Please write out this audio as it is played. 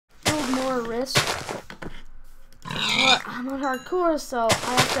risk. But I'm on hardcore, so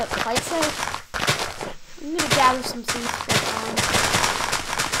I have to play it safe. I'm gonna gather some seeds for time.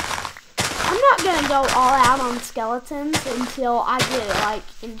 I'm not gonna go all out on skeletons until I get like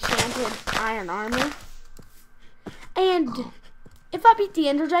enchanted iron armor. And if I beat the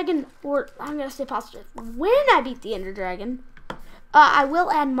Ender Dragon, or I'm gonna stay positive, when I beat the Ender Dragon, I will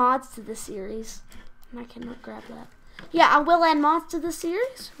add mods to the series. And I cannot grab that. Yeah, I will add mods to the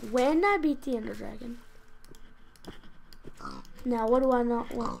series when I beat the Ender Dragon. Now, what do I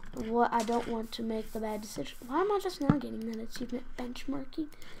not want? What I don't want to make the bad decision. Why am I just now getting that achievement benchmarking?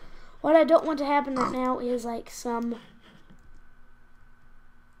 What I don't want to happen right now is like some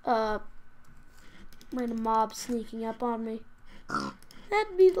random mob sneaking up on me.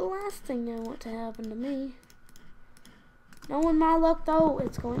 That'd be the last thing I want to happen to me. Knowing my luck, though,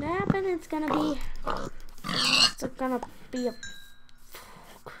 it's going to happen. It's gonna be a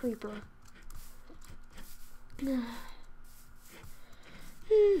creeper.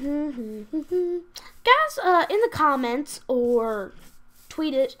 Guys, in the comments or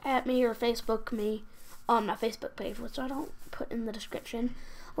tweet it at me or Facebook me on my Facebook page, which I don't put in the description.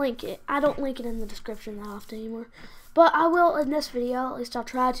 Link it. I don't link it in the description that often anymore, but I will in this video. At least I'll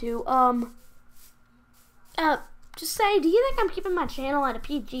try to. Just say, do you think I'm keeping my channel at a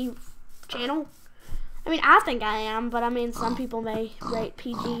PG channel? I mean, I think I am, but I mean, some people may rate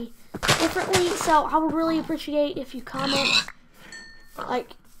PG differently, so I would really appreciate if you comment,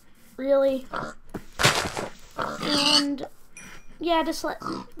 like, really, and, yeah, just let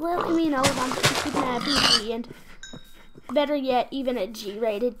me know if I'm keeping it at a PG, and better yet, even a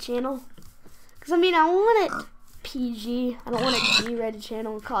G-rated channel, because, I mean, I want it PG, I don't want a G-rated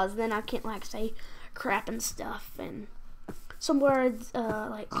channel, because then I can't, like, say crap and stuff, and some words,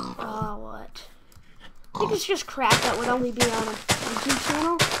 like, what? I think it's just crap that would only be on a G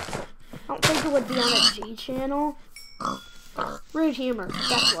channel. I don't think it would be on a G channel. Rude humor,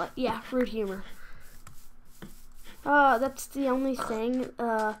 that's what, yeah, rude humor. That's the only thing,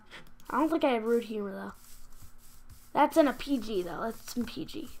 I don't think I have rude humor, though. That's in a PG, though, that's in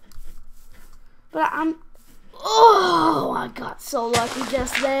PG. But oh, I got so lucky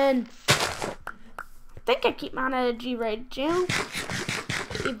just then. I think I keep mine at a G-rated channel.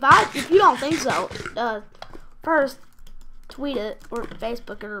 If you don't think so, first tweet it or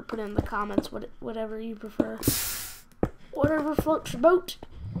Facebook it or put it in the comments, whatever you prefer, whatever floats your boat,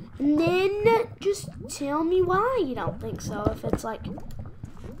 and then just tell me why you don't think so. If it's like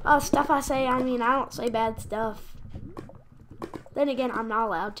stuff I say, I mean, I don't say bad stuff. Then again, I'm not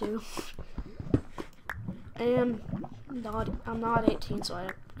allowed to, and I'm not 18, so I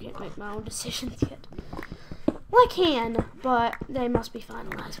can't make my own decisions yet. Well, I can, but they must be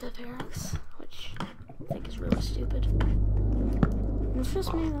finalized by parents, which I think is really stupid. It's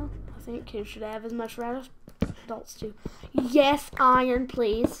just me, though. I think kids should have as much right as adults do. Yes, iron,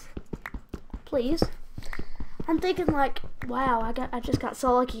 please. Please. I'm thinking like, wow, I just got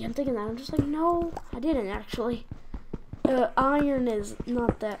so lucky. I'm thinking that. I'm just like, no, I didn't actually. Iron is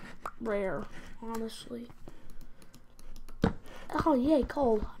not that rare, honestly. Oh, yay,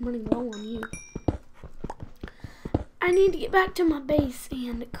 coal. I'm running low on you. I need to get back to my base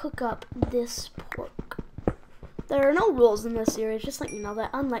and cook up this pork. There are no rules in this series, just let you know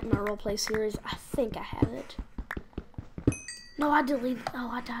that. Unlike my roleplay series, I think I have it. No, I deleted. Oh,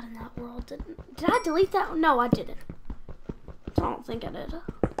 I died in that world. Did I delete that? No, I didn't. I don't think I did.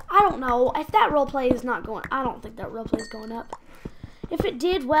 I don't know. If that roleplay is not going, I don't think that roleplay is going up. If it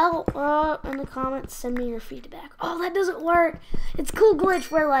did, well, in the comments, send me your feedback. Oh, that doesn't work. It's a cool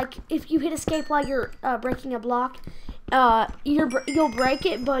glitch where, like, if you hit escape while you're breaking a block, you'll break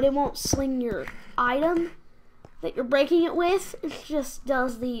it, but it won't sling your item that you're breaking it with. It just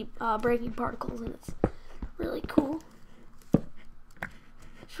does the breaking particles, and it's really cool.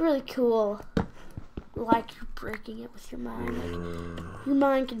 It's really cool. Like you're breaking it with your mind, like your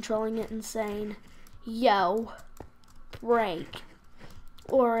mind controlling it and saying, "Yo, break,"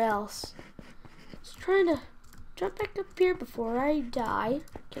 or else. Just trying to jump back up here before I die.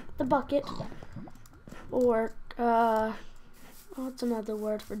 Get the bucket, or what's another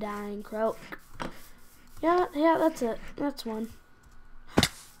word for dying? Croak. Yeah, that's it. That's one.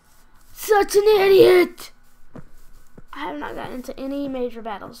 Such an idiot! I have not gotten into any major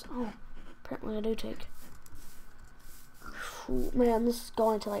battles. Oh, apparently I do take. Ooh, man, this is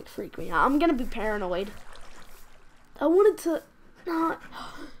going to like freak me out. I'm gonna be paranoid. I wanted to not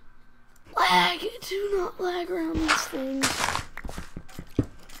lag. Do not lag around these things.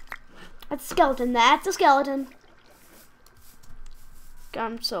 That's a skeleton. That's a skeleton.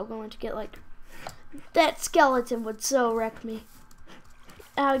 I'm so going to get like. That skeleton would so wreck me.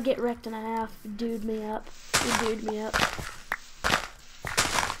 I would get wrecked in a half. Dude me up. He dude me up.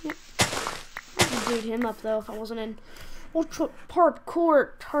 Yep. I could dude him up though if I wasn't in ultra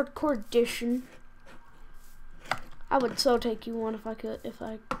hardcore edition. I would so take you on if I could, if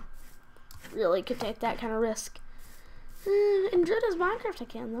I really could take that kind of risk. In Dreda's Minecraft I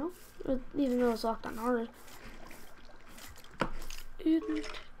can though, even though it's locked on hard.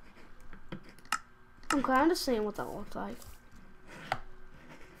 I'm kind of seeing what that looks like.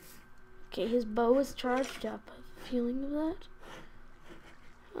 Okay, his bow is charged up. I have a feeling of that.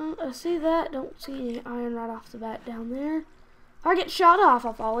 I see that. Don't see any iron right off the bat down there. If I get shot off,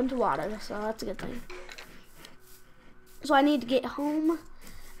 I'll fall into water, so that's a good thing. So I need to get home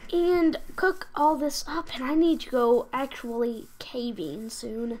and cook all this up, and I need to go actually caving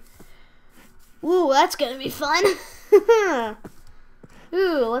soon. Ooh, that's gonna be fun.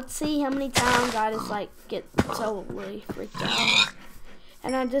 Ooh, let's see how many times I just like get totally freaked out.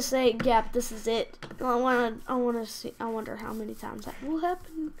 And I just say, yep, this is it. I wonder how many times that will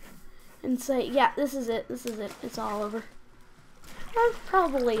happen. And say, yeah, this is it, it's all over.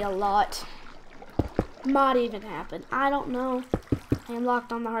 Probably a lot. Might even happen, I don't know. I am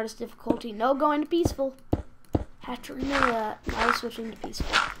locked on the hardest difficulty. No going to peaceful. Have to remember that. No switching to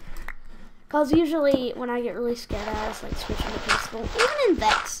peaceful. Because usually when I get really scared, I just like switching to peaceful. Even in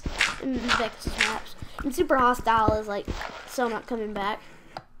Vex. In Vex's maps. And Super Hostile is like so not coming back.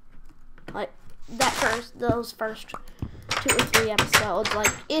 Like those first 2 or 3 episodes,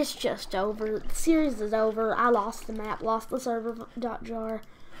 like it's just over. The series is over. I lost the map, lost the server.jar.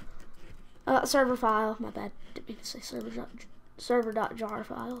 Server file. My bad. Didn't mean to say server.jar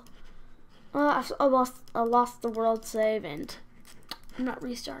file. I lost the world save, and I'm not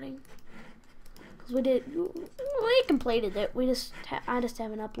restarting because we completed it. I just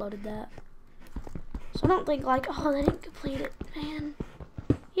haven't uploaded that. So I don't think like, oh, they didn't complete it, man.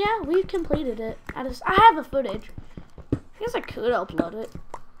 Yeah, we completed it. I have the footage. I guess I could upload it.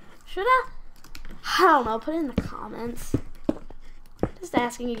 Should I? I don't know. Put it in the comments. Just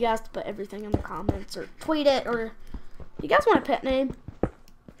asking you guys to put everything in the comments or tweet it, or you guys want a pet name?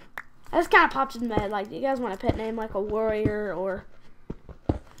 I just kind of popped in my head, like, do you guys want a pet name like a warrior or,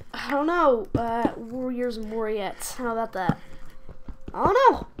 I don't know, warriors and warriettes? How about that? I don't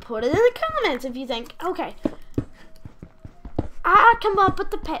know. Put it in the comments if you think, okay. I come up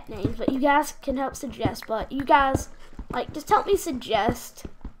with the pet names, but you guys can help suggest, but you guys, like, just help me suggest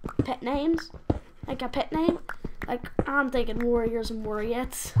pet names, like a pet name. Like, I'm thinking warriors and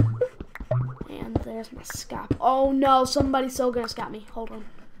warriettes. And there's my scalp. Oh no, somebody's so gonna scalp me. Hold on.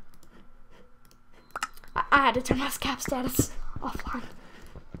 I had to turn my scalp status offline.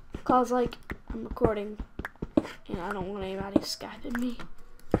 Cause like, I'm recording. And I don't want anybody scalping me.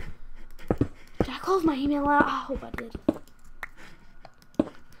 Did I close my email out? I hope I did.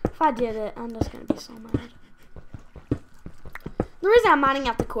 If I did it, I'm just gonna be so mad. The reason I'm mining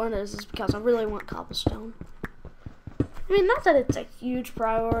out the corners is because I really want cobblestone. I mean, not that it's a huge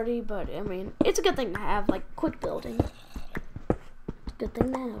priority, but I mean, it's a good thing to have, like quick building. It's a good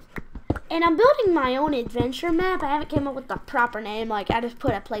thing to have. And I'm building my own adventure map. I haven't came up with the proper name. Like, I just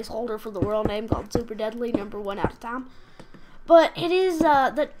put a placeholder for the world name called Super Deadly, #1 out of time. But it is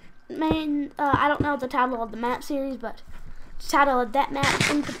the main, I don't know the title of the map series, but the title of that map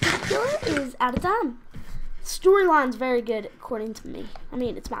in particular is Out of Time. Storyline's very good, according to me. I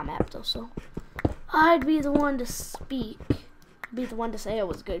mean, it's my map, though, so I'd be the one to speak. Be the one to say it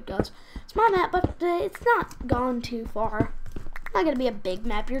was good, because it's my map, but it's not gone too far. Not gonna be a big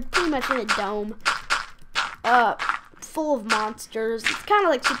map. You're pretty much in a dome, full of monsters. It's kind of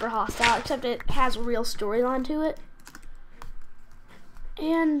like Super Hostile, except it has a real storyline to it.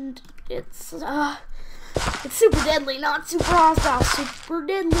 And it's Super Deadly, not Super Hostile. Super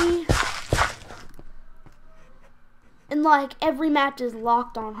Deadly. And like every map is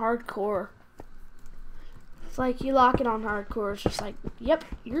locked on hardcore. It's like you lock it on hardcore. It's just like, yep,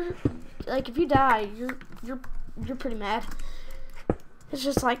 you're like if you die, you're pretty mad. It's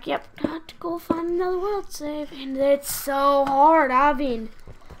just like, yep, got to go find another world save, and it's so hard. I mean,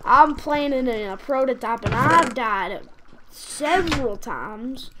 I'm playing it in a prototype, and I've died several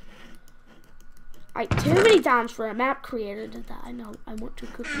times. Like too many times for a map creator to die. No, I want to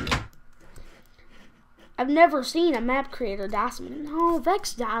cook you. I've never seen a map creator die so many. No,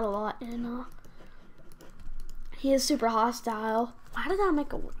 Vex died a lot, and he is Super Hostile. Why did I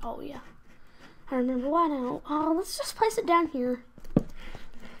make a? Oh yeah, I remember why now. Oh, let's just place it down here.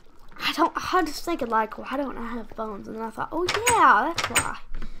 I just thinking like, why don't I have bones? And then I thought, oh yeah, that's why.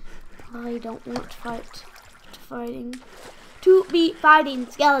 I don't want to be fighting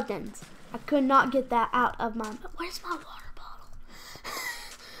skeletons. I could not get that out of my. Where's my water bottle?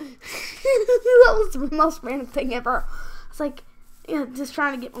 That was the most random thing ever. It's like, just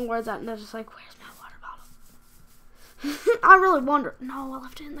trying to get my words out, and they're just like, where's my water bottle? I really wonder. No, I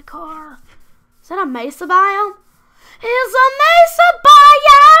left it in the car. Is that a mesa biome? It's a mesa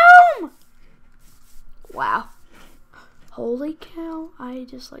biome! Wow. Holy cow. I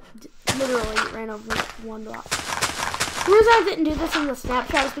just, like, literally ran over one block. The reason I didn't do this in the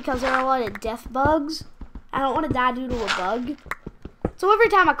Snapchat is because there are a lot of death bugs. I don't want to die due to a bug. So every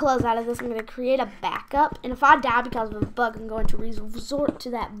time I close out of this, I'm going to create a backup. And if I die because of a bug, I'm going to resort to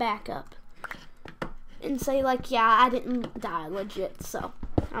that backup. And say, like, yeah, I didn't die legit. So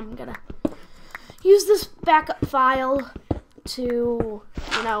I'm going to use this backup file to,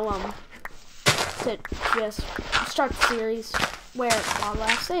 to just start the series where while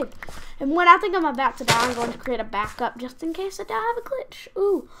last saved. And when I think I'm about to die, I'm going to create a backup just in case I die of a glitch.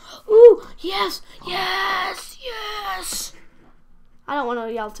 Ooh, ooh, yes, yes, yes. I don't want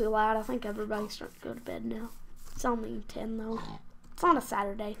to yell too loud. I think everybody's starting to go to bed now. It's only 10 though. It's on a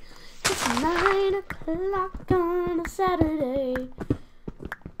Saturday. It's 9 o'clock on a Saturday.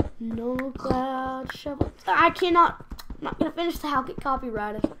 No cloud shovel. I'm not going to finish the How Get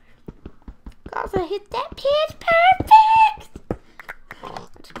Copyrighted. Cause I hit that pitch perfect.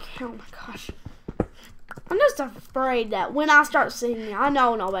 Oh my gosh. I'm just afraid that when I start singing, I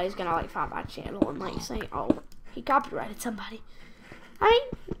know nobody's gonna like find my channel and like say, oh, he copyrighted somebody. I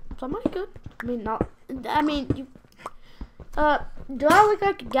mean, somebody could. You do I look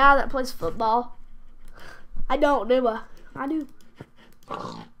like a guy that plays football? I don't, do I? I do.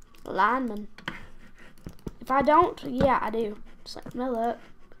 Lineman. If I don't, yeah, I do. Just like, no luck.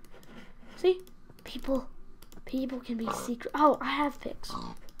 See? People can be secret. Oh, I have picks.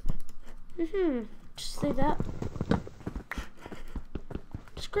 Just say that.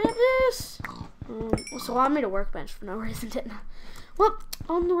 Just grab this. So I made a workbench for no reason, didn't I? Whoop,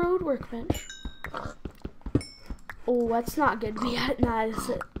 on the road workbench. Oh, that's not good to be at night, is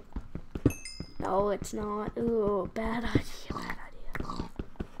it? No, it's not. Ooh, bad idea, bad idea.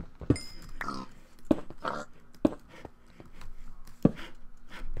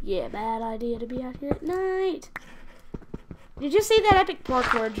 Yeah, bad idea to be out here at night. Did you see that epic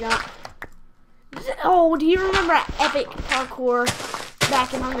parkour jump? Oh, do you remember epic parkour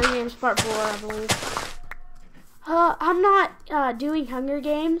back in Hunger Games Part 4, I believe? I'm not doing Hunger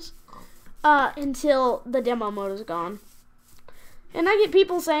Games until the demo mode is gone. And I get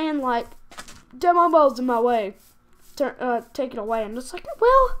people saying, like, demo mode's in my way. Take it away. I'm just like,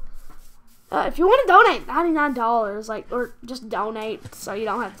 well, if you want to donate $99, like, or just donate so you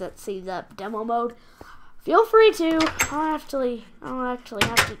don't have to see the demo mode, feel free to. I don't actually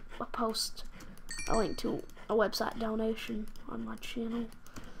have to post a link to a website donation on my channel.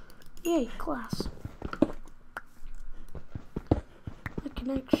 Yay, class. I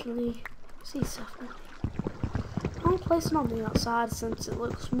can actually see stuff now. I'll place it on the outside since it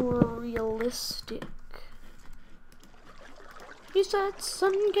looks more realistic. He said,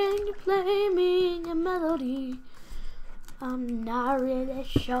 son, can you play me a melody? I'm not really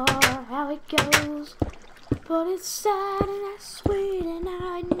sure how it goes, but it's sad and it's sweet and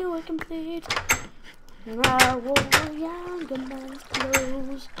I knew it complete. And I wore younger man's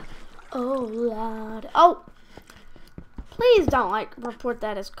clothes. Oh, Lord. Oh! Please don't, like, report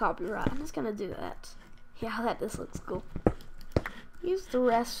that as copyright. I'm just gonna do that. Yeah, this looks cool. Use the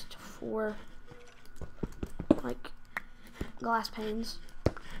rest for, like, glass panes.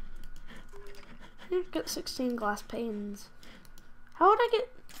 Get 16 glass panes. How would I get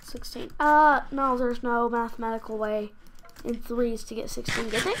 16? No, there's no mathematical way in threes to get 16.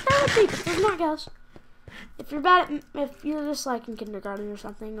 Good thing that would be, but there's not, guys. If you're just like in kindergarten or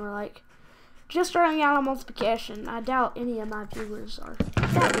something, or like just starting out on multiplication, I doubt any of my viewers are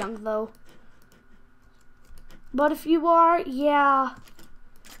that young though. But if you are, yeah,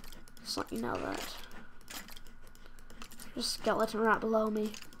 just let you know that. There's a skeleton right below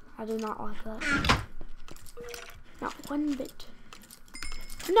me. I do not like that. Not one bit.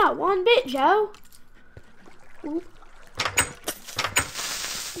 Not one bit, Joe. Ooh.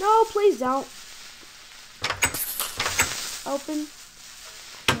 No, please don't. Open.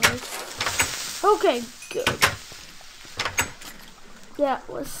 Okay, good. That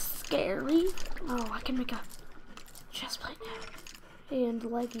was scary. Oh, I can make a chest plate now. And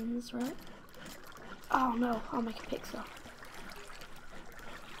leggings, right? Oh no, I'll make a pixel.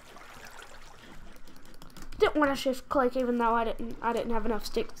 Didn't want to shift click even though I didn't have enough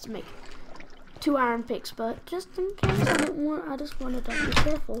sticks to make 2 iron picks, but just in case I just wanted to be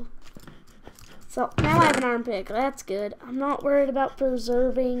careful. So now I have an iron pick. That's good. I'm not worried about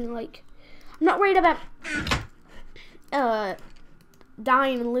preserving, like, I'm not worried about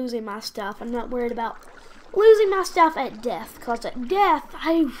dying and losing my stuff. I'm not worried about losing my stuff at death, because at death,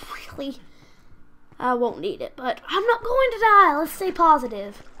 I won't need it. But I'm not going to die. Let's stay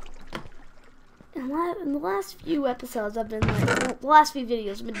positive. In the last few episodes, I've been like, well, the last few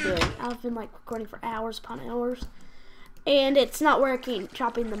videos I've been doing, I've been like recording for hours upon hours. And it's not working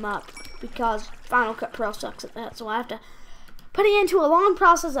chopping them up because Final Cut Pro sucks at that. So I have to put it into a long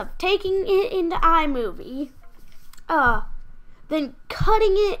process of taking it into iMovie, then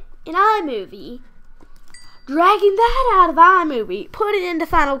cutting it in iMovie, dragging that out of iMovie, put it into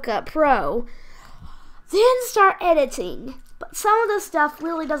Final Cut Pro, then start editing. But some of the stuff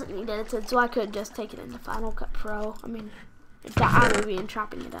really doesn't need edited, so I could just take it into Final Cut Pro. I mean, into iMovie and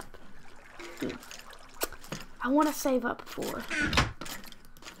chopping it up. I want to save up for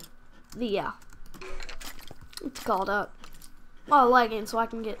the, it's called up. Well, leggings, so I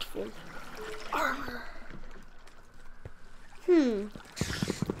can get full armor.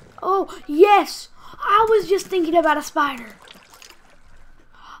 Oh, yes! I was just thinking about a spider.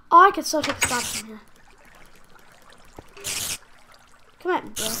 Oh, I could still take a spider from here. Come at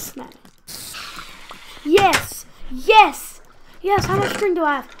me, bro. Come at me. Yes! Yes! Yes, how much string do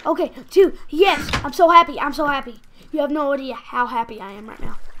I have? Okay, 2. Yes! I'm so happy. I'm so happy. You have no idea how happy I am right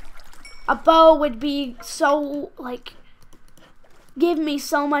now. A bow would be so, like, give me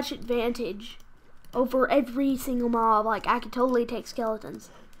so much advantage over every single mob. Like, I could totally take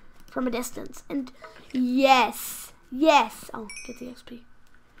skeletons from a distance. And yes! Yes! Oh, get the XP.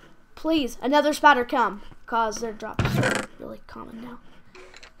 Please, another spider come. Because their drops are really common now.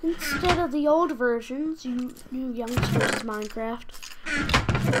 Instead of the old versions, you new youngsters of Minecraft.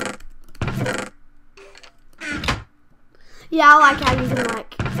 Yeah, I like how you can,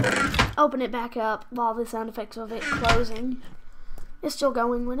 like, open it back up while the sound effects of it closing is still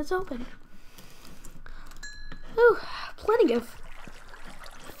going when it's open. Ooh, plenty of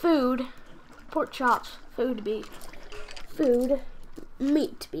food. Pork chops, food to be. Food.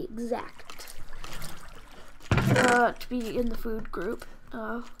 Meat to be exact. To be in the food group.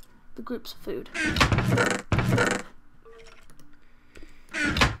 The group's food.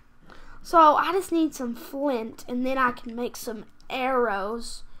 So I just need some flint and then I can make some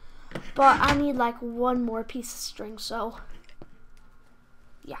arrows. But I need like one more piece of string, so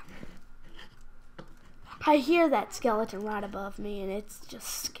yeah. I hear that skeleton right above me and it's just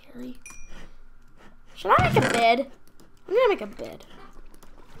scary. Should I make a bed? I'm gonna make a bed.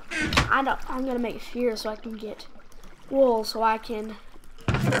 I'm gonna make it here so I can get wool so I can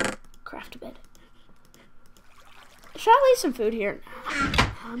craft a bed. Should I leave some food here?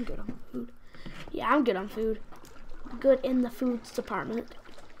 I'm good on food. Yeah, I'm good on food. Good in the foods department.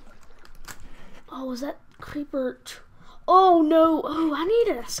 Oh, was that creeper? Oh no! Oh, I need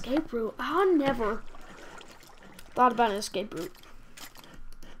an escape route. I never thought about an escape route.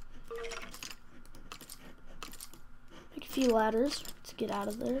 Make a few ladders to get out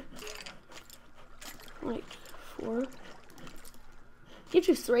of there. Like 4. Gives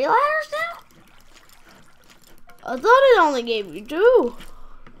you 3 ladders now? I thought it only gave you 2.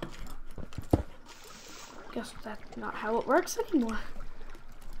 Guess that's not how it works anymore.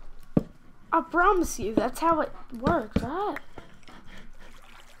 I promise you, that's how it works, right?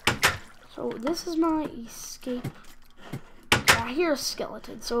 So this is my escape. I hear a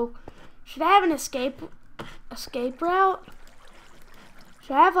skeleton. So should I have an escape route?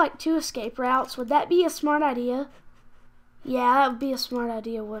 Should I have like 2 escape routes? Would that be a smart idea? Yeah, that would be a smart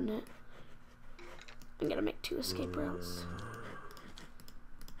idea, wouldn't it? I'm gonna make 2 escape routes.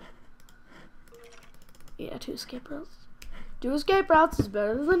 Yeah, 2 escape routes. 2 escape routes is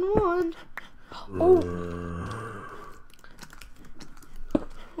better than 1. Oh.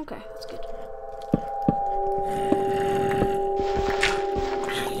 Okay, that's good.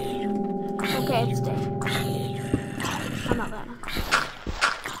 Okay, it's day. I'm not that.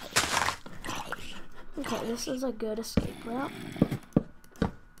 Okay, this is a good escape route.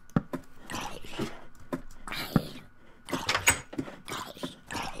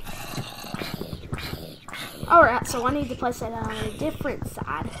 Alright, so I need to place it on a different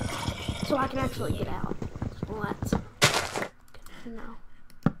side so I can actually get out. Well, that's good. No.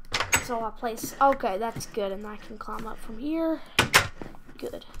 So I'll place, okay, that's good, and I can climb up from here.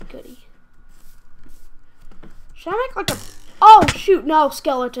 Good, goody. Should I make like a, oh shoot, no,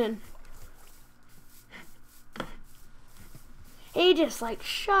 skeleton. He just like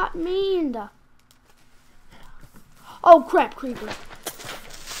shot me in the, oh crap, creeper.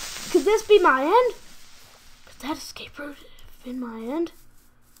 Could this be my end? Could that escape route have been my end?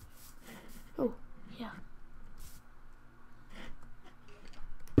 Oh, yeah.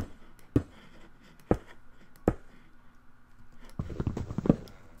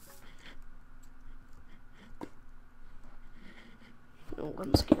 Oh,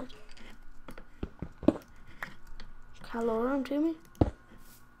 I'm scared. Can I lower them to me?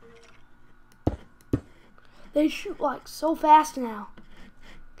 They shoot like so fast now.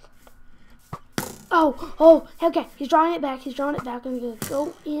 Oh, okay. He's drawing it back. I'm gonna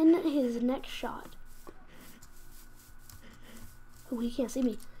go in his next shot. Oh, he can't see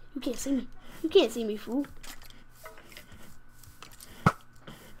me. You can't see me. You can't see me, fool.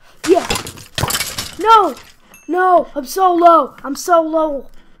 Yeah. No, I'm so low.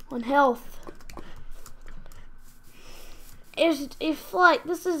 On health. If like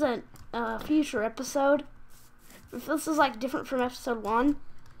this isn't a future episode, if this is like different from episode 1,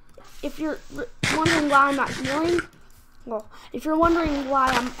 if you're wondering why I'm not healing, well, if you're wondering why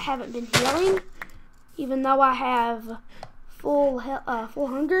I haven't been healing, even though I have full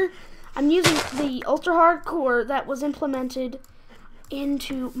hunger, I'm using the ultra hardcore that was implemented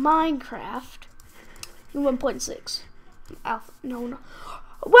into Minecraft in 1.6. Alpha, no.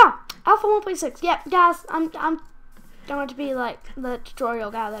 Wow, Alpha 1.6. Yeah, guys, I'm going to be like the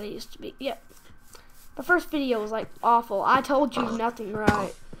tutorial guy that I used to be. Yep. The first video was like awful. I told you nothing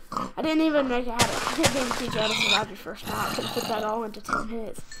right. I didn't even make it happen. I didn't even teach you how to survive your first night. I couldn't put that all into 10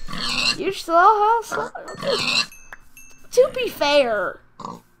 minutes. You're slow, how slow? To be fair,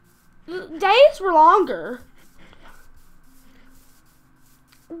 days were longer.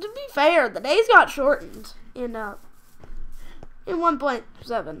 To be fair, the days got shortened in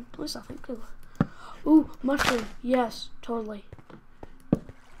 1.7. At least I think. Ooh, mushroom. Yes, totally.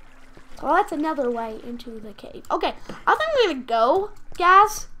 Well, that's another way into the cave. Okay, I think I'm gonna go,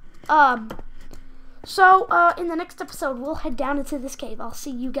 guys. So in the next episode, we'll head down into this cave. I'll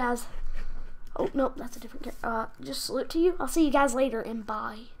see you guys. Oh, no, that's a different cave. Just salute to you. I'll see you guys later, and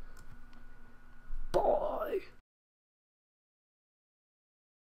bye.